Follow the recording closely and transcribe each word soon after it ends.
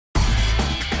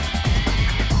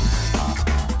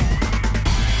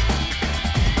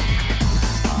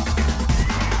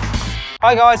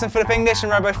Hi guys, I'm Philip English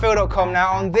from RoboFeel.com.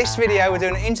 Now on this video we're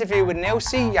doing an interview with Niels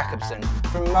Jul Jacobsen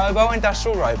from Mobile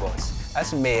Industrial Robots,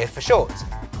 that's MIR for short.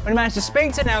 We managed to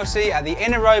speak to Niels at the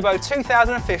InnoRobo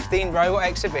 2015 Robot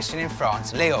Exhibition in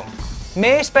France, Lyon.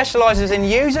 MIR specialises in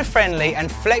user-friendly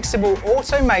and flexible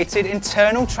automated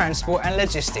internal transport and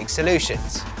logistics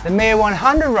solutions. The MIR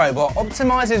 100 robot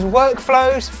optimises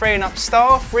workflows, freeing up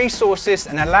staff, resources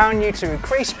and allowing you to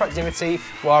increase productivity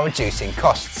while reducing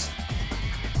costs.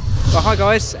 Well, hi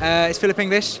guys, it's Philip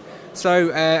English.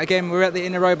 So again, we're at the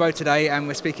InnoRobo today and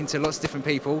we're speaking to lots of different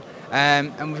people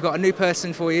and we've got a new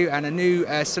person for you and a new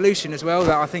solution as well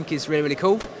that I think is really, really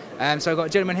cool. So I've got a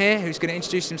gentleman here who's going to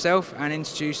introduce himself and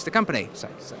introduce the company.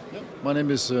 Yep. My name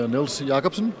is Niels Jul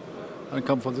Jacobsen. I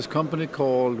come from this company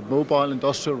called Mobile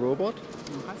Industrial Robot,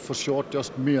 for short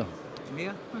just MIR.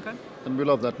 MIR, okay. And we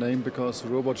love that name because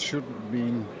robots should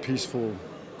mean peaceful,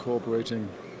 cooperating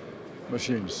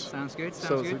machines. Sounds good,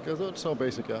 That's so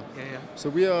basic, yeah. Yeah. So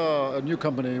we are a new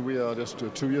company, we are just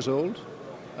 2 years old,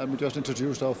 and we just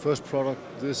introduced our first product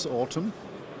this autumn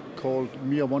called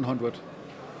MIR 100.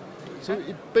 So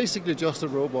it's basically just a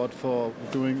robot for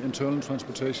doing internal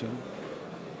transportation.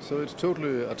 So it's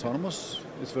totally autonomous,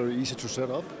 it's very easy to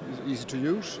set up, it's easy to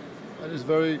use, and it's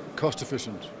very cost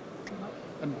efficient.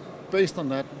 And based on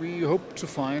that, we hope to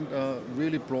find a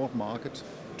really broad market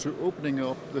to opening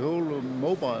up the whole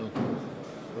mobile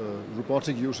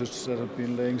robotic usage that have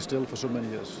been laying still for so many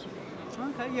years.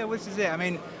 Okay, yeah, well, this is it. I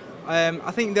mean,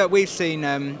 I think that we've seen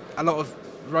a lot of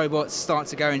robots start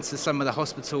to go into some of the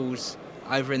hospitals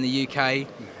over in the UK.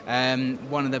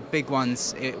 One of the big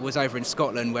ones, it was over in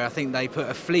Scotland, where I think they put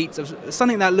a fleet of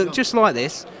something that looked just like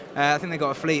this. I think they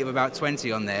got a fleet of about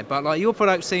 20 on there. But like your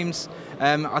product seems,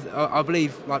 I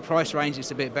believe, like price range is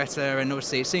a bit better, and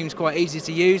obviously it seems quite easy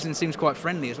to use and seems quite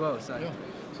friendly as well. So, yeah.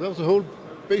 So that was the whole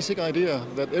basic idea,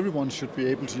 that everyone should be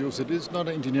able to use it. It's not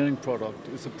an engineering product;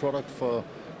 it's a product for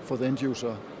the end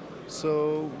user.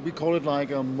 So we call it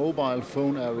like a mobile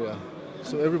phone area.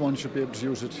 So everyone should be able to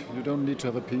use it. You don't need to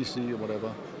have a PC or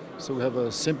whatever. So we have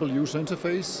a simple user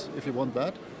interface if you want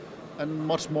that, and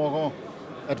much more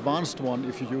advanced one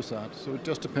if you use that. So it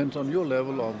just depends on your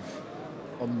level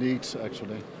of needs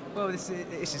actually. Well, this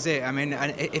is it. I mean,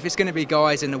 and if it's going to be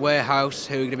guys in the warehouse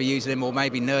who are going to be using them, or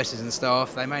maybe nurses and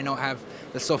staff, they may not have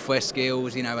the software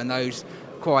skills, you know, and those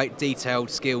quite detailed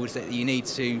skills that you need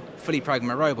to fully program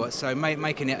a robot. So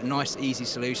making it a nice, easy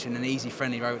solution, an easy,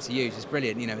 friendly robot to use is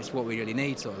brilliant. You know, it's what we really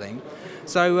need, sort of thing.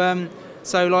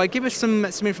 So, like, give us some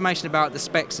information about the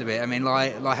specs of it. I mean,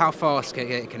 like how fast can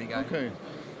it go? Okay.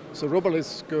 So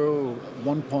robots go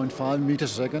 1.5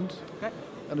 meters a second. Okay.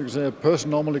 And you can say a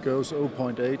person normally goes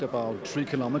 0.8, about 3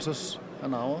 kilometers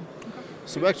an hour. Okay.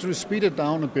 So we actually speed it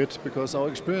down a bit because our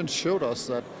experience showed us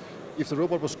that if the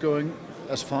robot was going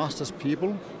as fast as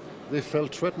people, they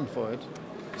felt threatened for it.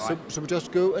 Right. So we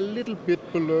just go a little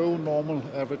bit below normal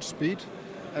average speed,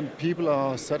 and people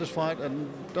are satisfied and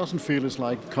doesn't feel it's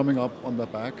like coming up on their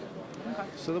back. Okay.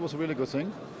 So that was a really good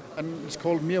thing. And it's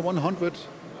called MIR 100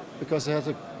 because it has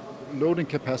a loading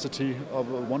capacity of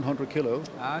 100 kilo.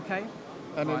 Okay.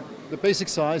 And right. The basic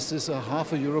size is a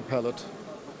half a euro pallet,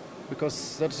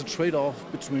 because that's a trade-off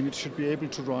between it should be able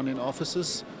to run in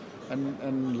offices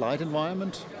and light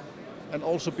environment, and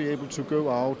also be able to go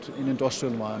out in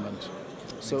industrial environment.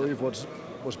 So if it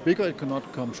was bigger, it could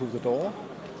not come through the door.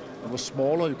 If it was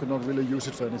smaller, you could not really use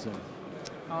it for anything.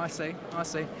 Oh, I see.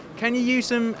 Can you use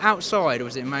them outside, or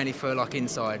is it mainly for like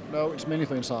inside? No, it's mainly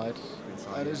for inside.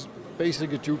 And it's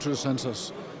basically due to the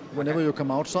sensors. Whenever you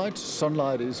come outside,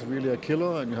 sunlight is really a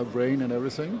killer, and you have rain and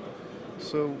everything.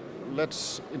 So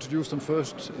let's introduce them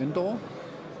first indoor,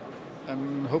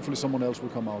 and hopefully someone else will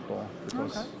come outdoor.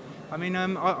 Because okay. I mean,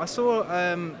 I saw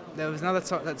there was another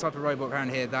type of robot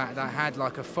around here that had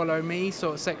like a follow me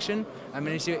sort of section. I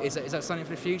mean, is that something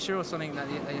for the future, or something that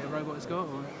the robot has got?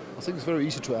 Or? I think it's very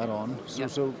easy to add on.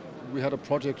 So we had a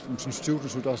project from some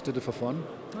students who just did it for fun.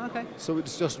 Okay. So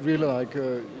it's just really like,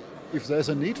 if there's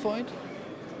a need for it,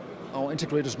 our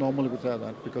integrators normally would have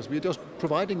that, because we're just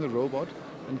providing the robot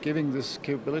and giving this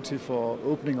capability for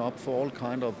opening up for all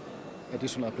kind of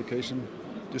additional application,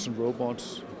 different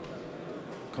robots,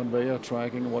 conveyor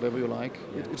tracking, whatever you like.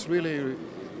 Yeah. It's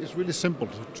really simple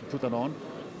to put that on,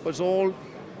 but it's all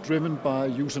driven by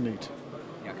user need.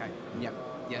 Okay. Yeah.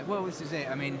 Well, this is it.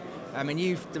 I mean,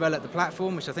 you've developed the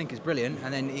platform, which I think is brilliant,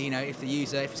 and then, you know, if it's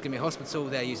going to be a hospital,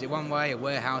 they'll use it one way, a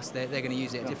warehouse, they're going to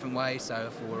use it a different way, so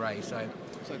a full array. So.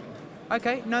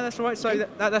 Okay, no, that's all right. So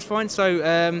that's fine. So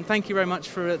thank you very much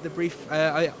for the brief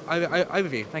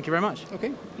overview. Thank you very much.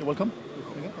 Okay, you're welcome.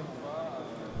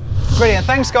 Brilliant,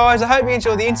 thanks guys. I hope you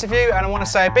enjoyed the interview, and I want to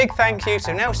say a big thank you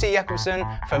to Niels Jul Jacobsen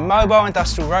from Mobile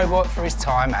Industrial Robot for his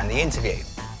time and the interview.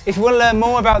 If you want to learn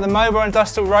more about the mobile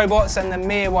industrial robots and the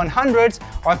MiR 100,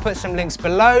 I've put some links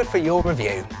below for your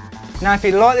review. Now if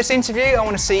you like this interview and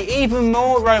want to see even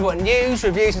more robot news,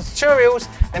 reviews and tutorials,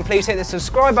 then please hit the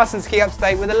subscribe button to keep up to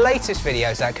date with the latest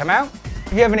videos that come out.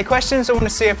 If you have any questions or want to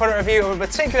see a product review of a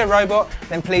particular robot,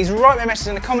 then please write me a message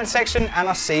in the comment section and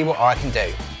I'll see what I can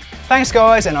do. Thanks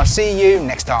guys, and I'll see you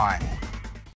next time.